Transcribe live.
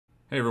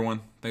Hey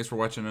everyone, thanks for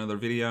watching another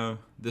video.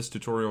 This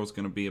tutorial is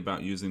going to be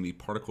about using the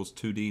Particles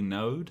 2D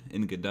node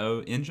in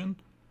Godot engine.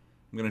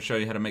 I'm going to show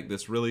you how to make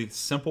this really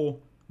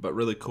simple but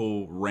really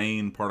cool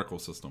rain particle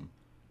system.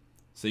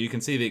 So you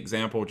can see the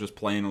example just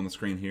playing on the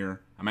screen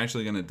here. I'm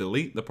actually going to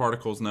delete the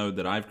particles node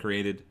that I've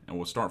created and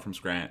we'll start from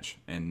scratch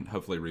and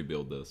hopefully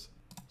rebuild this.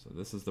 So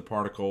this is the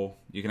particle.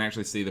 You can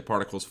actually see the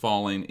particles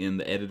falling in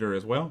the editor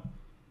as well.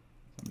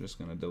 So I'm just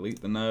going to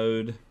delete the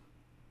node.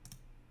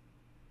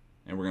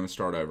 And we're going to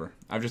start over.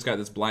 I've just got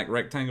this black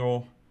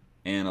rectangle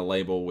and a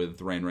label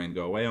with rain, rain,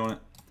 go away on it.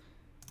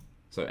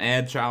 So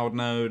add child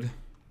node.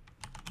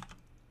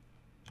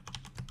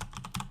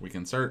 We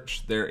can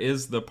search. There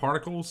is the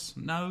particles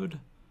node.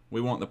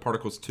 We want the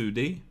particles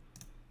 2D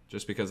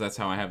just because that's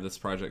how I have this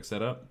project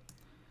set up.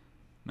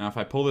 Now if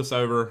I pull this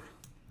over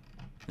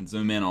and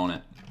zoom in on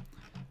it,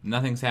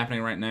 nothing's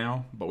happening right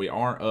now, but we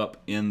are up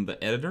in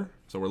the editor.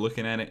 So we're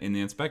looking at it in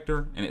the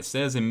inspector and it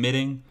says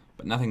emitting,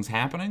 but nothing's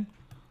happening.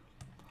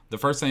 The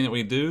first thing that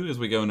we do is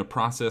we go into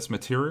process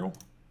material.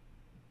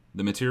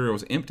 The material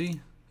is empty.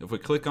 If we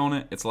click on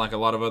it, it's like a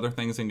lot of other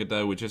things in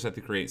Godot. We just have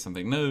to create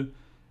something new.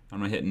 I'm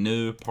going to hit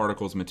new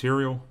particles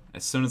material.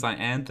 As soon as I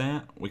add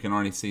that, we can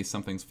already see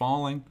something's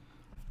falling.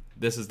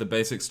 This is the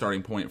basic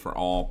starting point for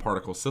all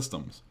particle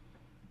systems.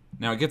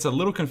 Now it gets a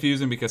little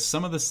confusing because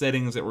some of the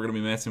settings that we're going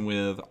to be messing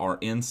with are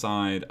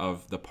inside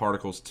of the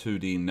particles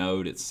 2D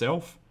node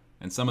itself,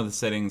 and some of the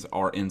settings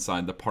are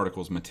inside the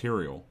particles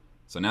material.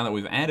 So now that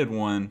we've added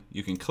one,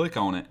 you can click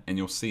on it and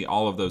you'll see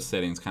all of those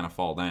settings kind of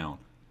fall down.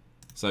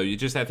 So you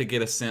just have to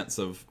get a sense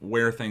of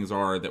where things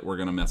are that we're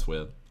going to mess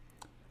with.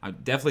 I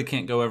definitely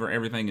can't go over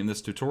everything in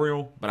this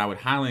tutorial, but I would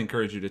highly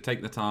encourage you to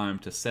take the time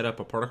to set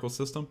up a particle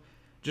system.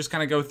 Just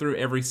kind of go through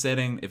every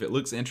setting. If it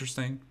looks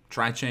interesting,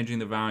 try changing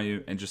the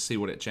value and just see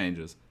what it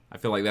changes. I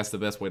feel like that's the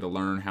best way to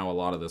learn how a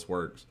lot of this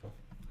works.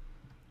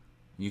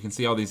 You can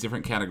see all these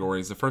different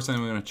categories. The first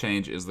thing we're going to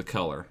change is the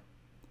color.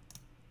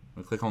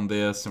 We'll click on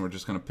this and we're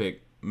just going to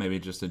pick maybe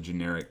just a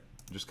generic,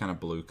 just kind of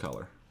blue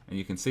color. And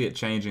you can see it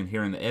changing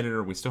here in the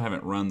editor. We still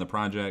haven't run the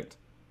project.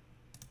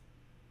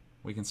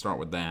 We can start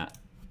with that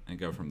and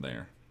go from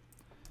there.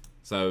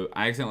 So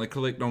I accidentally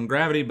clicked on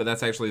gravity, but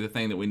that's actually the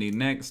thing that we need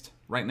next.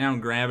 Right now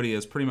gravity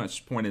is pretty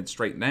much pointed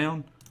straight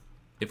down.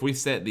 If we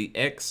set the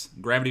X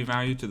gravity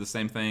value to the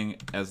same thing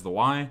as the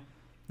Y,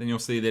 then you'll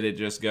see that it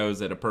just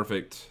goes at a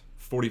perfect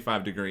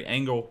 45-degree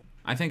angle.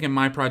 I think in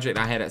my project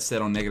I had it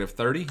set on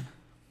 -30.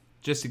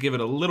 Just to give it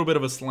a little bit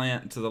of a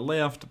slant to the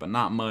left, but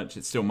not much.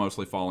 It's still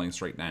mostly falling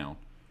straight down.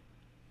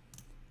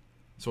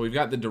 So we've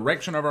got the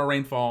direction of our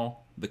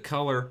rainfall, the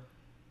color.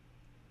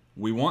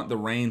 We want the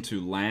rain to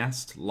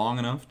last long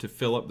enough to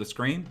fill up the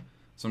screen.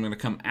 So I'm going to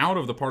come out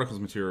of the particles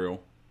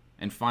material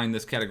and find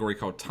this category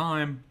called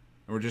time,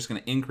 and we're just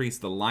going to increase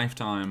the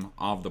lifetime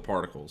of the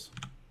particles.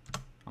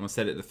 I'm going to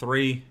set it to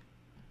 3,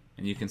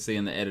 and you can see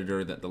in the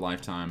editor that the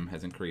lifetime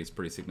has increased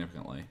pretty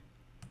significantly.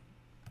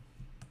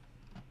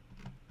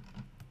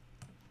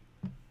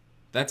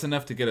 That's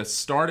enough to get us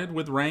started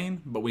with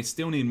rain, but we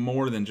still need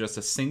more than just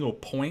a single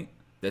point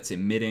that's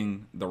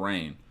emitting the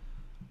rain.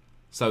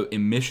 So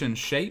emission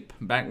shape,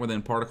 back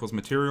within particles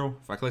material,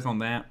 if I click on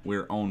that,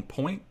 we're on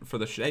point for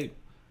the shape.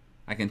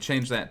 I can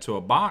change that to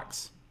a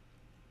box.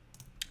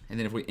 And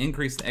then if we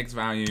increase the X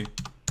value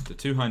to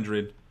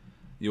 200,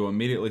 you'll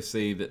immediately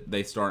see that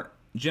they start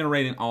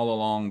generating all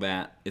along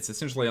that. It's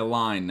essentially a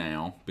line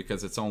now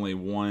because it's only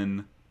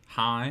one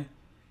high,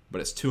 but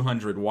it's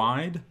 200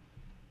 wide.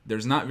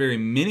 There's not very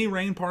many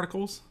rain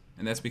particles,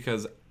 and that's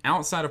because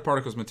outside of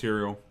particles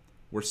material,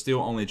 we're still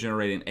only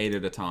generating 8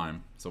 at a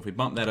time. So if we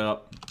bump that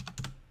up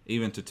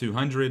even to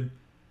 200,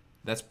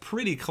 that's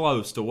pretty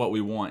close to what we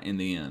want in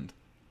the end.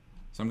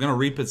 So I'm going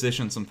to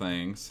reposition some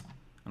things.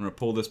 I'm going to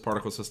pull this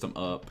particle system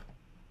up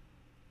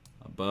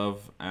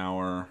above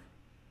our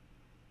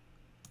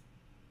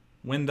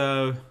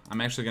window.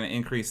 I'm actually going to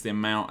increase the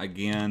amount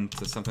again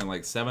to something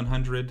like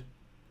 700.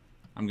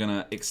 I'm going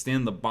to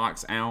extend the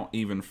box out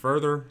even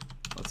further.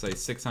 Let's say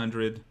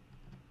 600. You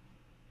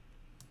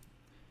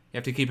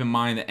have to keep in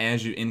mind that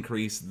as you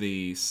increase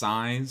the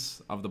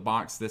size of the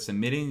box that's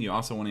emitting, you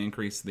also want to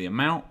increase the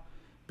amount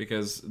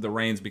because the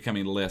rain's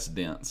becoming less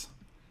dense.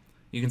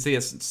 You can see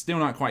it's still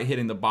not quite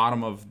hitting the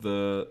bottom of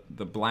the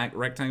black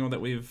rectangle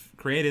that we've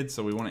created,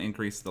 so we want to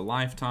increase the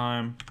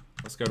lifetime.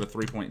 Let's go to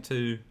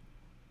 3.2.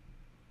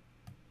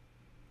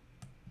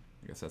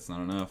 I guess that's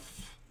not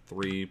enough.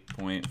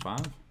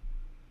 3.5.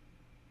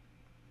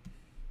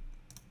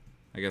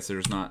 I guess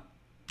there's not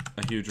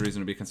a huge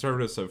reason to be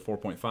conservative, so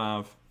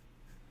 4.5.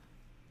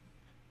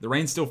 The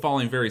rain's still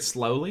falling very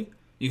slowly.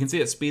 You can see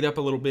it speed up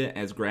a little bit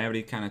as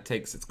gravity kind of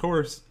takes its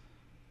course,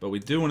 but we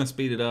do want to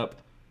speed it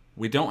up.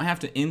 We don't have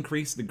to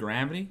increase the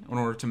gravity in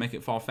order to make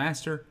it fall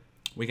faster.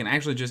 We can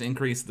actually just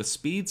increase the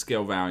speed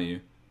scale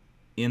value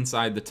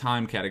inside the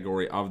time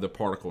category of the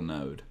particle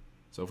node.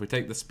 So if we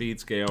take the speed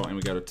scale and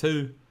we go to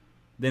 2,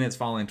 then it's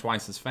falling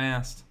twice as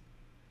fast.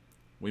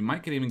 We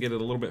might even get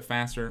it a little bit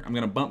faster. I'm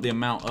going to bump the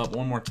amount up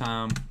one more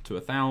time to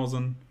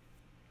 1,000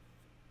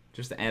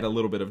 just to add a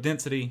little bit of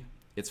density.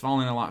 It's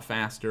falling a lot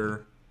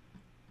faster.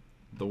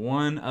 the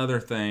one other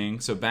thing,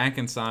 so back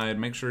inside,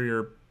 make sure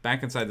you're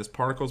back inside this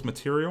particles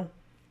material,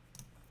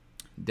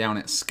 down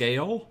at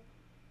scale.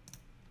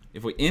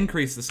 If we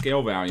increase the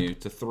scale value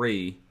to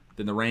 3,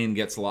 then the rain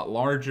gets a lot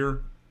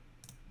larger.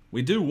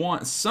 We do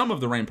want some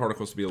of the rain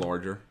particles to be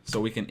larger, so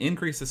we can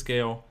increase the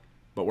scale,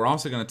 but we're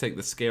also going to take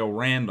the scale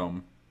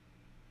random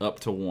up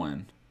to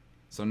 1.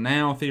 So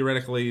now,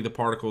 theoretically, the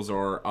particles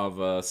are of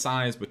a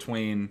size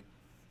between,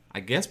 I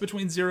guess,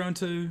 between 0 and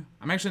 2.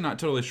 I'm actually not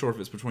totally sure if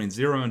it's between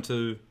 0 and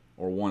 2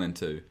 or 1 and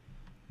 2.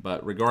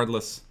 But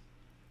regardless,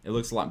 it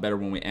looks a lot better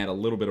when we add a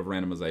little bit of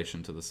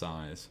randomization to the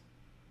size.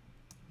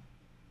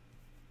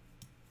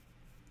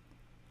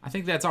 I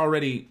think that's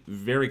already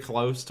very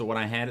close to what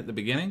I had at the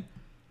beginning.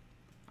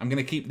 I'm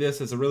going to keep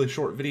this as a really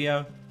short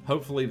video.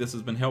 Hopefully this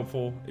has been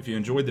helpful. If you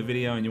enjoyed the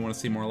video and you want to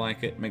see more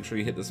like it, make sure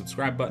you hit the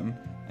subscribe button.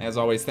 As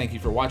always, thank you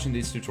for watching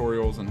these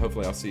tutorials, and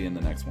hopefully I'll see you in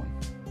the next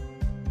one.